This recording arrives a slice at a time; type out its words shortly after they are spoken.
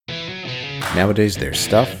Nowadays, there's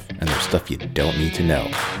stuff, and there's stuff you don't need to know.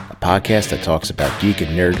 A podcast that talks about geek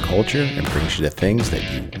and nerd culture and brings you the things that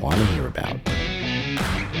you want to hear about.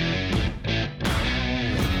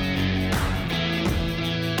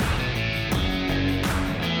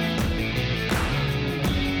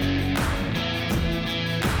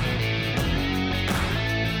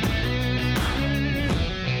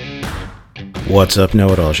 What's up,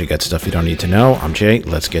 know-it-alls? You got stuff you don't need to know. I'm Jay.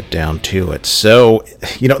 Let's get down to it. So,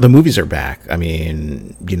 the movies are back.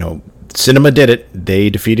 Cinema did it. They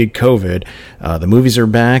defeated COVID. The movies are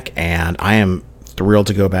back, and I am thrilled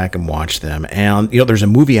to go back and watch them. And, there's a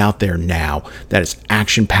movie out there now that is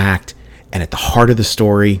action-packed, and at the heart of the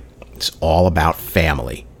story, it's all about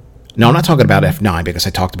family. No, I'm not talking about F9 because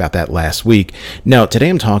I talked about that last week. No, today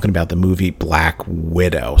I'm talking about the movie Black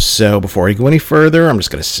Widow. So before I go any further, I'm just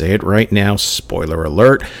going to say it right now. Spoiler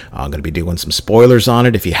alert. I'm going to be doing some spoilers on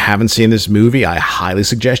it. If you haven't seen this movie, I highly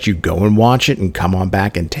suggest you go and watch it and come on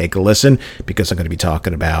back and take a listen because I'm going to be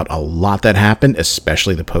talking about a lot that happened,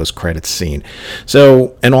 especially the post-credits scene.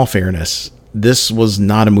 So in all fairness, this was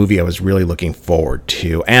not a movie I was really looking forward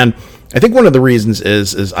to. And I think one of the reasons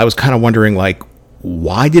is I was kind of wondering,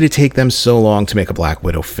 why did it take them so long to make a Black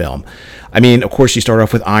Widow film? I mean, of course, you start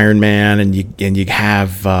off with Iron Man, and you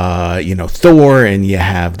have Thor, and you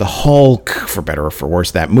have the Hulk, for better or for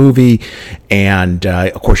worse, that movie, and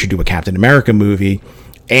of course you do a Captain America movie.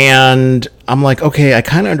 And I'm like, okay, I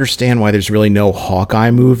kind of understand why there's really no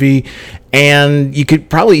Hawkeye movie. And you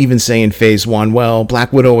could probably even say in phase one, well,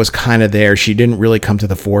 Black Widow was kind of there. She didn't really come to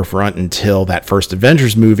the forefront until that first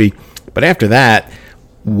Avengers movie. But after that,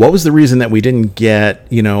 what was the reason that we didn't get,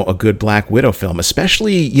 a good Black Widow film?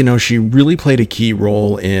 Especially, she really played a key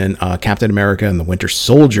role in Captain America and the Winter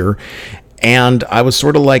Soldier. And I was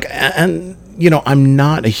sort of like, I'm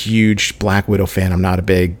not a huge Black Widow fan. I'm not a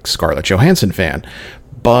big Scarlett Johansson fan.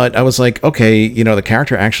 But I was like, okay, the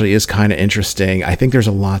character actually is kind of interesting. I think there's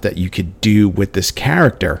a lot that you could do with this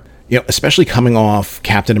character. Especially coming off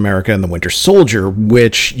Captain America and the Winter Soldier,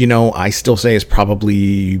 which, I still say is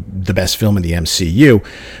probably the best film in the MCU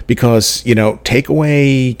because, take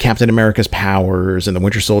away Captain America's powers and the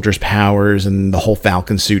Winter Soldier's powers and the whole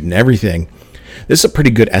Falcon suit and everything. This is a pretty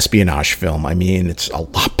good espionage film. I mean, it's a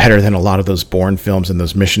lot better than a lot of those Bourne films and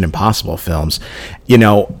those Mission Impossible films.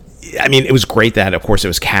 It was great that, of course, it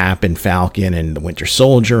was Cap and Falcon and the Winter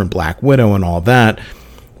Soldier and Black Widow and all that.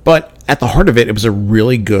 But at the heart of it, it was a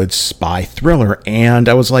really good spy thriller. And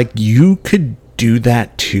I was like, you could do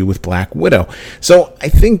that too with Black Widow. So I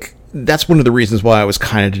think that's one of the reasons why I was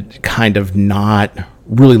kind of not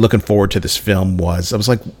really looking forward to this film. I was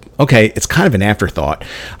like, okay, it's kind of an afterthought.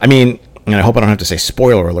 And I hope I don't have to say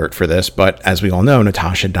spoiler alert for this, but as we all know,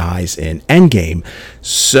 Natasha dies in Endgame.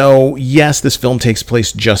 So yes, this film takes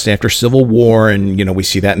place just after Civil War, and we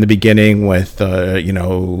see that in the beginning with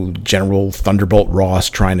General Thunderbolt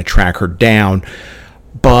Ross trying to track her down.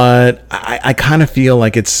 But I kind of feel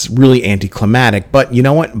like it's really anticlimactic. But you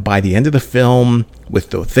know what? By the end of the film,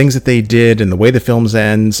 with the things that they did and the way the film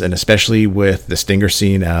ends, and especially with the stinger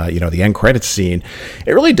scene, the end credits scene,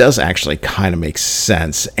 it really does actually kind of make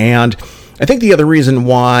sense. And I think the other reason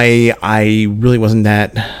why I really wasn't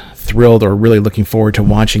that thrilled or really looking forward to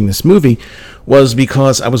watching this movie was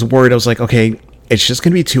because I was worried. I was like, okay, it's just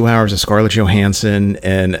going to be 2 hours of Scarlett Johansson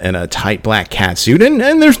in a tight black catsuit,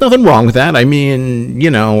 and there's nothing wrong with that.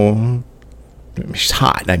 She's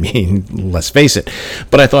hot. Let's face it.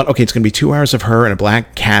 But I thought, okay, it's going to be 2 hours of her in a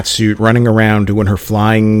black catsuit running around doing her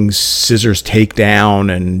flying scissors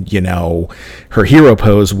takedown and, her hero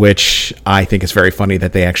pose, which I think is very funny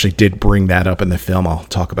that they actually did bring that up in the film. I'll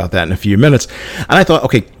talk about that in a few minutes. And I thought,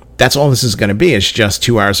 okay, that's all this is going to be. It's just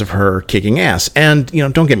 2 hours of her kicking ass. And,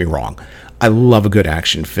 don't get me wrong. I love a good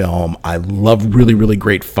action film. I love really, really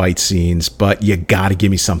great fight scenes, but you gotta give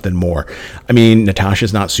me something more.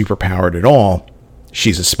 Natasha's not superpowered at all.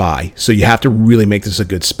 She's a spy. So you have to really make this a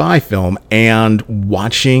good spy film. And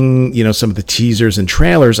watching, some of the teasers and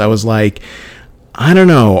trailers, I was like, I don't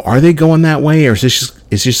know, are they going that way? Or is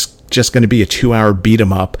this just going to be a 2 hour beat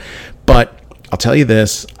 'em up? But I'll tell you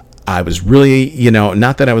this, I was really,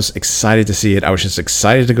 not that I was excited to see it. I was just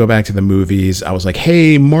excited to go back to the movies. I was like,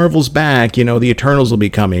 hey, Marvel's back. The Eternals will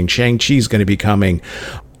be coming. Shang-Chi's going to be coming.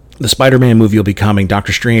 The Spider-Man movie will be coming.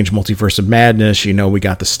 Doctor Strange, Multiverse of Madness. We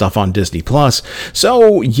got the stuff on Disney+.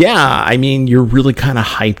 So, yeah, you're really kind of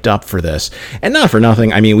hyped up for this. And not for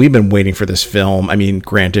nothing. We've been waiting for this film.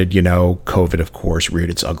 Granted, COVID, of course,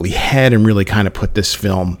 reared its ugly head and really kind of put this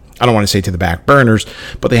film, I don't want to say to the back burners,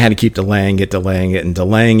 but they had to keep delaying it.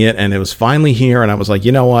 And it was finally here. And I was like,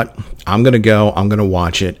 you know what? I'm going to go. I'm going to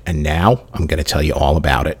watch it. And now I'm going to tell you all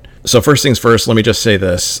about it. So first things first, let me just say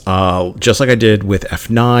this. Just like I did with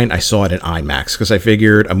F9, I saw it in IMAX because I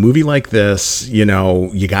figured a movie like this, you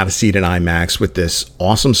got to see it in IMAX with this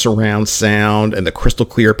awesome surround sound and the crystal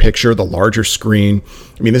clear picture, the larger screen.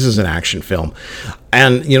 I mean, this is an action film.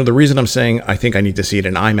 And, the reason I'm saying I think I need to see it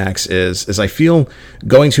in IMAX is I feel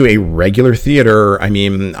going to a regular theater, I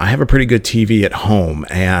mean, I have a pretty good TV at home.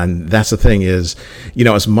 And that's the thing is,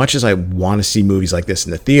 as much as I want to see movies like this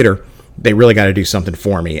in the theater, they really got to do something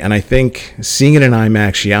for me. And I think seeing it in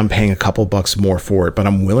IMAX, yeah, I'm paying a couple bucks more for it, but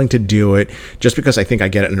I'm willing to do it just because I think I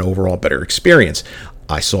get an overall better experience.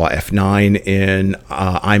 I saw F9 in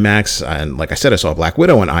IMAX, and like I said, I saw Black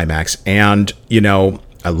Widow in IMAX, and,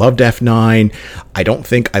 I loved F9. I don't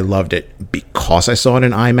think I loved it because I saw it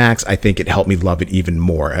in IMAX. I think it helped me love it even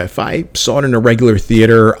more. If I saw it in a regular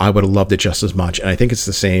theater, I would have loved it just as much. And I think it's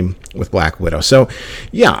the same with Black Widow. So,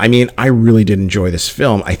 yeah, I mean, I really did enjoy this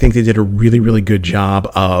film. I think they did a really, really good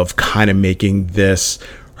job of kind of making this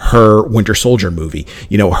her Winter Soldier movie,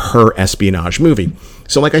 her espionage movie.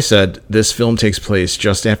 So like I said, this film takes place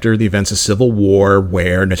just after the events of Civil War,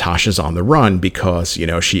 where Natasha's on the run because,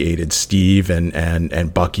 she aided Steve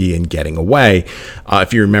and Bucky in getting away.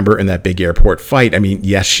 If you remember in that big airport fight, I mean,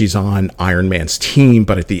 yes, she's on Iron Man's team,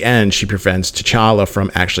 but at the end, she prevents T'Challa from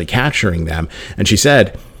actually capturing them. And she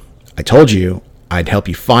said, I told you I'd help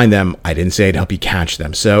you find them. I didn't say I'd help you catch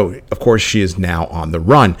them. So, of course, she is now on the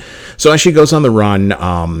run. So as she goes on the run,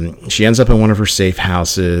 she ends up in one of her safe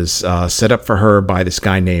houses, set up for her by this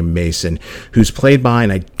guy named Mason, who's played by,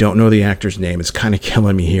 and I don't know the actor's name. It's kind of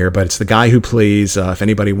killing me here, but it's the guy who plays, if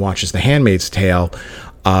anybody watches The Handmaid's Tale,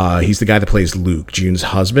 he's the guy that plays Luke, June's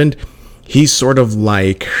husband. He's sort of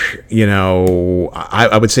like,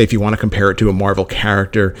 I would say if you want to compare it to a Marvel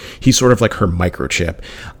character, he's sort of like her microchip.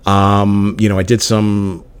 I did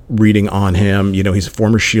some reading on him. He's a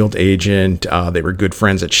former S.H.I.E.L.D. agent. They were good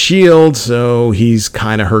friends at S.H.I.E.L.D., so he's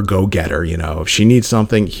kind of her go-getter. If she needs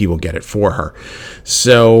something, he will get it for her.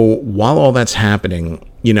 So while all that's happening,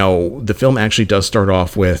 the film actually does start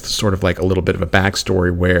off with sort of like a little bit of a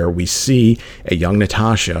backstory where we see a young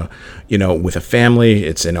Natasha, with a family.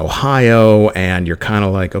 It's in Ohio, and you're kind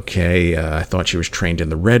of like, okay, I thought she was trained in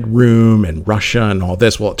the Red Room and Russia and all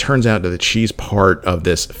this. Well, it turns out that she's part of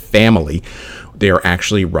this family. They are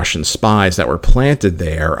actually Russian spies that were planted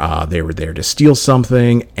there. They were there to steal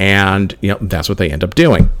something, and that's what they end up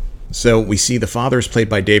doing. So we see the father is played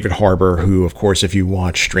by David Harbour, who, of course, if you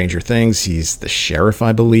watch Stranger Things, he's the sheriff,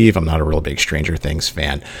 I believe. I'm not a real big Stranger Things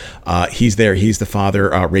fan. He's there. He's the father.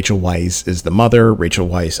 Rachel Weisz is the mother. Rachel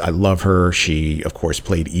Weisz, I love her. She, of course,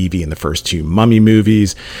 played Evie in the first two Mummy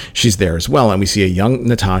movies. She's there as well. And we see a young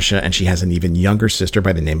Natasha, and she has an even younger sister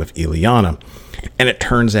by the name of Illyana. And it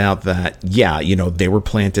turns out that, they were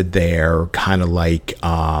planted there kind of like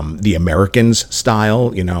The Americans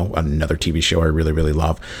style, another TV show I really, really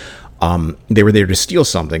love. They were there to steal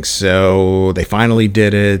something, so they finally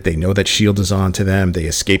did it. They know that S.H.I.E.L.D. is on to them. They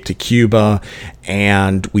escape to Cuba,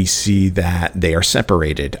 and we see that they are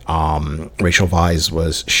separated. Rachel Weisz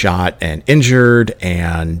was shot and injured,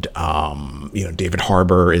 and David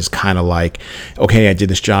Harbour is kind of like, okay, I did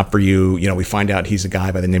this job for you. We find out he's a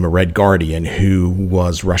guy by the name of Red Guardian, who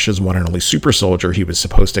was Russia's one and only super soldier. He was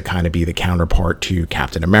supposed to kind of be the counterpart to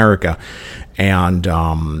Captain America, and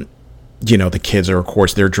the kids are, of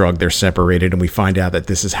course, they're drugged, they're separated, and we find out that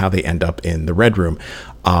this is how they end up in the Red Room.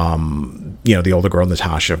 The older girl,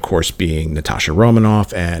 Natasha, of course, being Natasha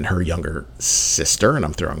Romanoff, and her younger sister, and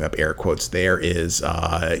I'm throwing up air quotes there, is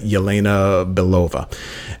Yelena Belova.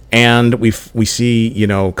 And we see,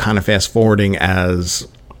 kind of fast forwarding as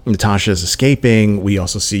Natasha is escaping, we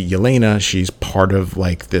also see Yelena. She's part of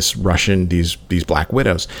like this Russian, these Black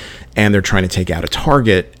Widows, and they're trying to take out a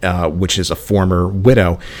target, which is a former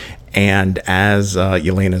widow. And as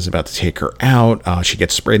Yelena is about to take her out, she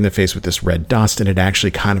gets sprayed in the face with this red dust, and it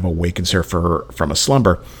actually kind of awakens her from a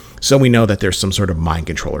slumber. So we know that there's some sort of mind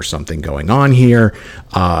control or something going on here.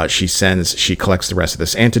 She collects the rest of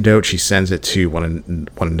this antidote. She sends it to one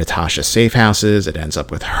of Natasha's safe houses. It ends up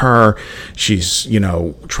with her. She's,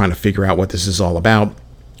 trying to figure out what this is all about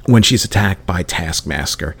when she's attacked by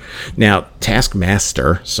Taskmaster. Now,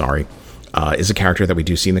 Taskmaster, is a character that we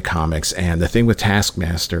do see in the comics, and the thing with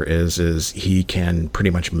Taskmaster is he can pretty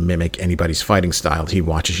much mimic anybody's fighting style. He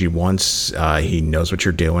watches you once, he knows what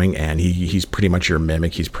you're doing, and he's pretty much your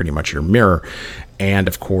mimic. He's pretty much your mirror. And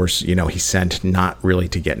of course, he's sent not really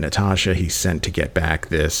to get Natasha. He's sent to get back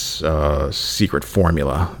this secret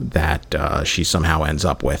formula that she somehow ends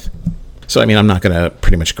up with. So, I mean, I'm not going to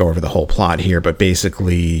pretty much go over the whole plot here, but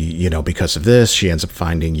basically, because of this, she ends up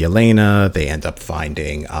finding Yelena. They end up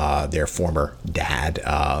finding their former dad,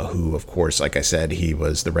 who, of course, like I said, he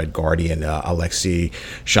was the Red Guardian, Alexei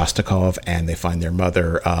Shostakov, and they find their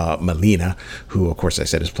mother, Melina, who, of course, I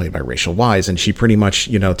said is played by Rachel Weisz, and she pretty much,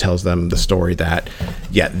 tells them the story that,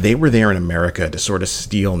 they were there in America to sort of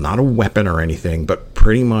steal not a weapon or anything, but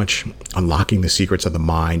pretty much unlocking the secrets of the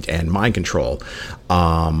mind and mind control.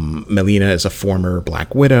 Melina is a former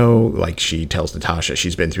Black Widow. Like, she tells Natasha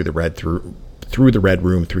she's been through the Red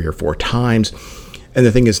Room 3 or 4 times. And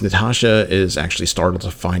the thing is, Natasha is actually startled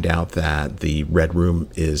to find out that the Red Room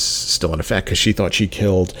is still in effect, because she thought she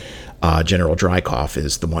killed General Dreykov,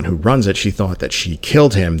 is the one who runs it. She thought that she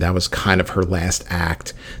killed him. That was kind of her last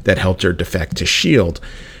act that helped her defect to S.H.I.E.L.D.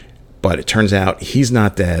 But it turns out he's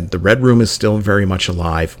not dead. The Red Room is still very much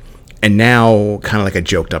alive. And now, kind of like I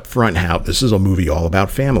joked up front, how this is a movie all about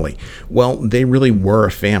family. Well, they really were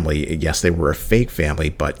a family. Yes, they were a fake family,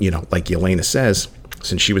 but, like Yelena says,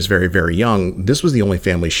 since she was very, very young, this was the only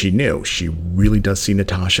family she knew. She really does see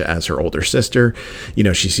Natasha as her older sister.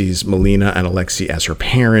 She sees Melina and Alexei as her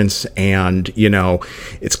parents. And,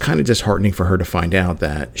 it's kind of disheartening for her to find out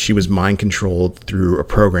that she was mind controlled through a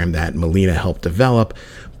program that Melina helped develop.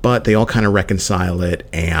 But they all kind of reconcile it,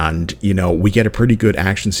 and, we get a pretty good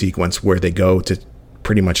action sequence where they go to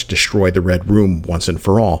pretty much destroy the Red Room once and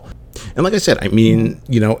for all. And like I said, I mean,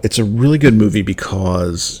 it's a really good movie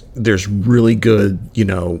because there's really good,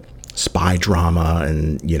 spy drama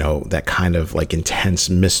and, that kind of like intense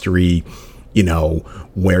mystery.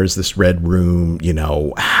 Where's this Red Room?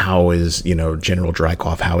 How is, General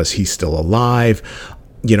Dreykov, how is he still alive?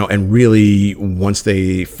 And really, once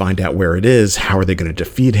they find out where it is, how are they going to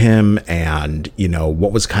defeat him? And,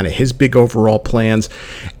 what was kind of his big overall plans?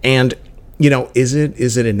 And, is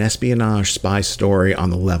it an espionage spy story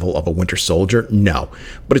on the level of a Winter Soldier? No,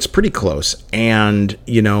 but it's pretty close. And,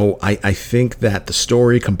 I think that the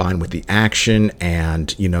story combined with the action and,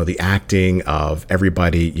 the acting of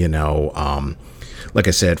everybody, like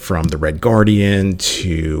I said, from the Red Guardian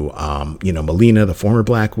to, Melina, the former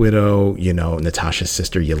Black Widow, Natasha's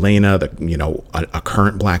sister Yelena, a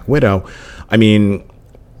current Black Widow. I mean,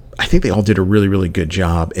 I think they all did a really, really good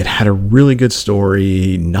job. It had a really good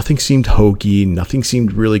story. Nothing seemed hokey. Nothing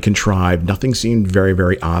seemed really contrived. Nothing seemed very,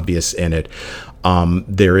 very obvious in it.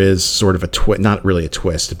 There is sort of a twist, not really a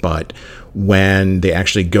twist, but when they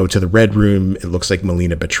actually go to the Red Room, it looks like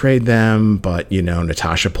Melina betrayed them, but,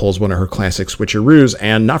 Natasha pulls one of her classic switcheroos,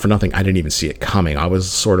 and not for nothing, I didn't even see it coming. I was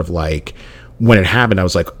sort of like, when it happened, I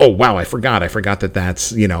was like, oh, wow, I forgot that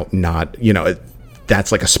that's, not,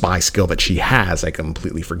 that's like a spy skill that she has. I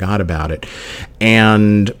completely forgot about it.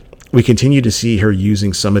 And we continue to see her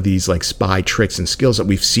using some of these like spy tricks and skills that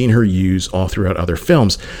we've seen her use all throughout other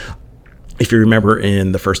films. If you remember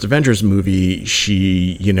in the first Avengers movie,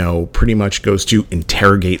 she, pretty much goes to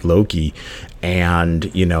interrogate Loki,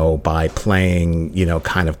 and, by playing,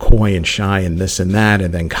 kind of coy and shy and this and that,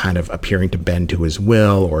 and then kind of appearing to bend to his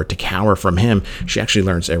will or to cower from him, she actually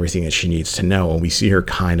learns everything that she needs to know. And we see her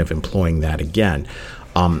kind of employing that again.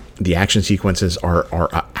 The action sequences are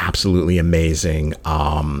absolutely amazing.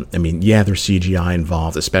 I mean, yeah, there's CGI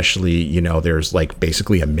involved, especially, there's like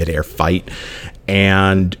basically a midair fight,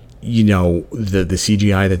 and the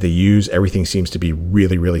CGI that they use, everything seems to be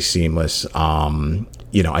really, really seamless.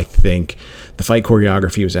 I think the fight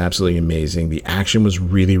choreography was absolutely amazing. The action was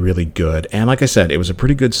really, really good. And like I said, it was a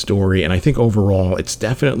pretty good story. And I think overall, it's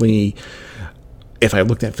definitely, if I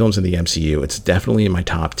looked at films in the MCU, it's definitely in my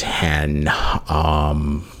top 10. Top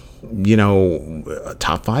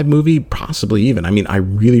 5 movie, possibly even. I mean, I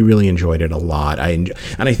really, really enjoyed it a lot. And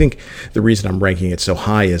I think the reason I'm ranking it so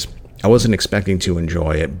high is I wasn't expecting to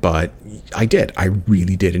enjoy it, but I did. I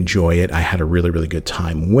really did enjoy it. I had a really, really good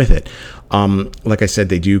time with it. Like I said,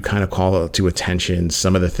 they do kind of call to attention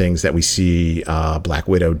some of the things that we see Black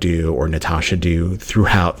Widow do or Natasha do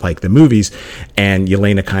throughout like the movies. And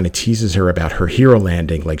Yelena kind of teases her about her hero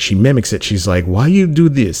landing. Like, she mimics it. She's like, why you do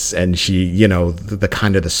this? And she, the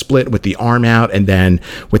kind of the split with the arm out and then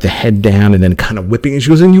with the head down and then kind of whipping. And she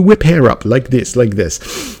goes, and you whip hair up like this, like this.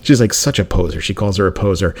 She's like such a poser. She calls her a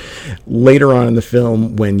poser. Later on in the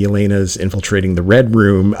film, when Yelena's infiltrating the Red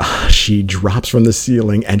Room, she drops from the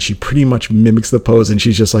ceiling and she pretty much mimics the pose, and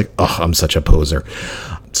she's just like, oh, I'm such a poser.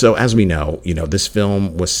 So as we know, this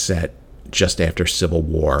film was set just after Civil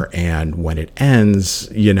War, and when it ends,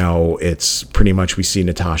 it's pretty much we see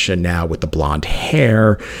Natasha now with the blonde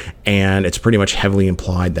hair, and it's pretty much heavily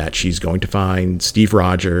implied that she's going to find Steve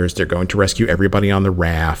Rogers. They're going to rescue everybody on the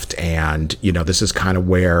raft, and this is kind of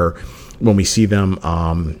where when we see them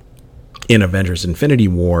in Avengers Infinity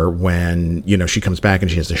War, when, you know, she comes back and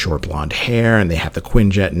she has the short blonde hair and they have the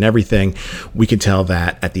Quinjet and everything, we can tell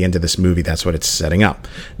that at the end of this movie, that's what it's setting up.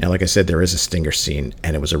 Now, like I said, there is a stinger scene,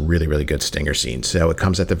 and it was a really, really good stinger scene. So it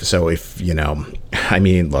comes at the, so if, you know, I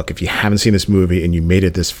mean, look, if you haven't seen this movie and you made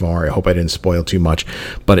it this far, I hope I didn't spoil too much,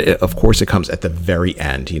 but of course it comes at the very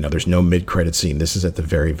end. You know, there's no mid-credit scene. This is at the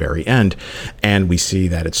very, very end. And we see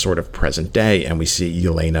that it's sort of present day, and we see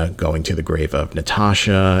Yelena going to the grave of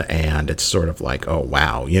Natasha, and it's sort of like, oh,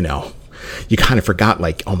 wow, you know, you kind of forgot,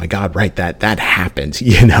 like, oh my God, right, that happened,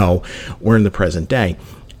 you know, we're in the present day.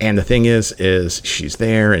 And the thing is she's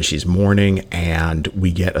there and she's mourning, and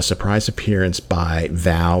we get a surprise appearance by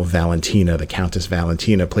Valentina, the Countess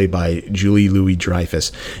Valentina, played by Julie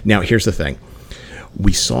Louis-Dreyfus. Now, here's the thing.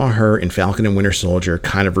 We saw her in Falcon and Winter Soldier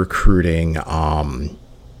kind of recruiting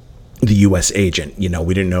the U.S. agent. You know,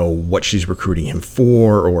 we didn't know what she's recruiting him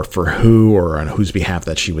for, or for who, or on whose behalf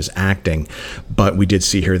that she was acting, but we did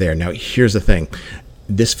see her there. Now, here's the thing.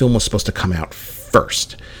 This film was supposed to come out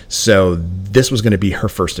first, so this was going to be her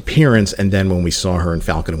first appearance, and then when we saw her in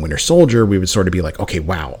Falcon and Winter Soldier, we would sort of be like, okay,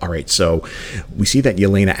 wow, all right, so we see that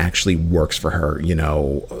Yelena actually works for her. You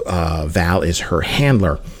know, Val is her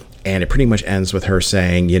handler. And it pretty much ends with her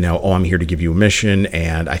saying, you know, oh, I'm here to give you a mission,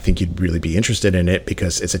 and I think you'd really be interested in it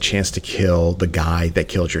because it's a chance to kill the guy that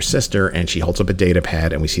killed your sister. And she holds up a data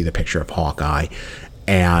pad, and we see the picture of Hawkeye,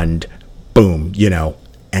 and boom, you know,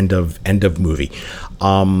 end of movie.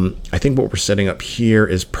 I think what we're setting up here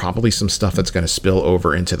is probably some stuff that's going to spill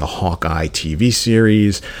over into the Hawkeye TV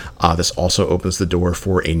series. This also opens the door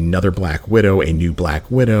for another Black Widow, a new Black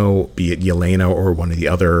Widow, be it Yelena or one of the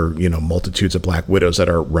other, you know, multitudes of Black Widows that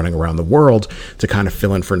are running around the world to kind of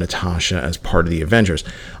fill in for Natasha as part of the Avengers.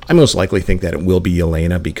 I most likely think that it will be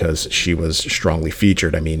Yelena because she was strongly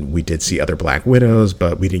featured. I mean, we did see other Black Widows,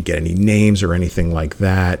 but we didn't get any names or anything like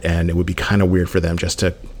that, and it would be kind of weird for them just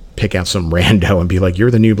to pick out some rando and be like,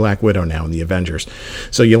 you're the new Black Widow now in the Avengers.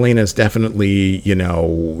 So Yelena is definitely, you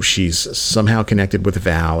know, she's somehow connected with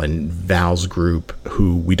Val and Val's group,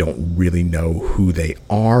 who we don't really know who they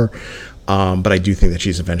are. But I do think that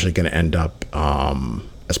she's eventually going to end up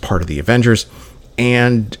as part of the Avengers.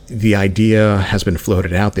 And the idea has been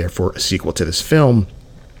floated out there for a sequel to this film.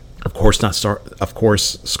 Of course,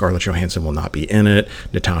 Scarlett Johansson will not be in it.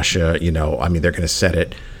 Natasha, you know, I mean, they're going to set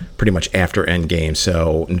it pretty much after Endgame,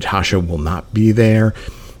 so Natasha will not be there.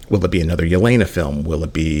 Will it be another Yelena film? Will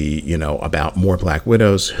it be, you know, about more Black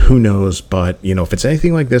Widows? Who knows? But, you know, if it's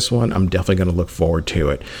anything like this one, I'm definitely going to look forward to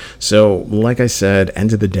it. So, like I said,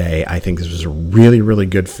 end of the day, I think this was a really, really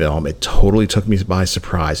good film. It totally took me by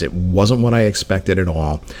surprise. It wasn't what I expected at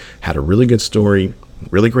all. Had a really good story.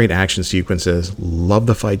 Really great action sequences, love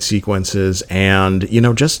the fight sequences, and, you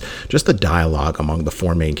know, just the dialogue among the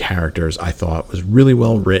four main characters I thought was really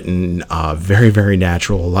well written, very, very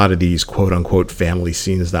natural. A lot of these quote-unquote family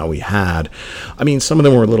scenes that we had, I mean, some of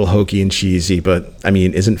them were a little hokey and cheesy, but, I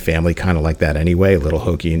mean, isn't family kind of like that anyway, a little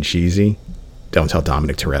hokey and cheesy? Don't tell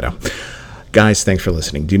Dominic Toretto. Guys, thanks for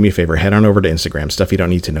listening. Do me a favor, head on over to Instagram. Stuff you don't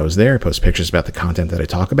need to know is there. I post pictures about the content that I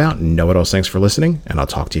talk about. Know it all. Thanks for listening, and I'll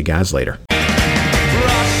talk to you guys later.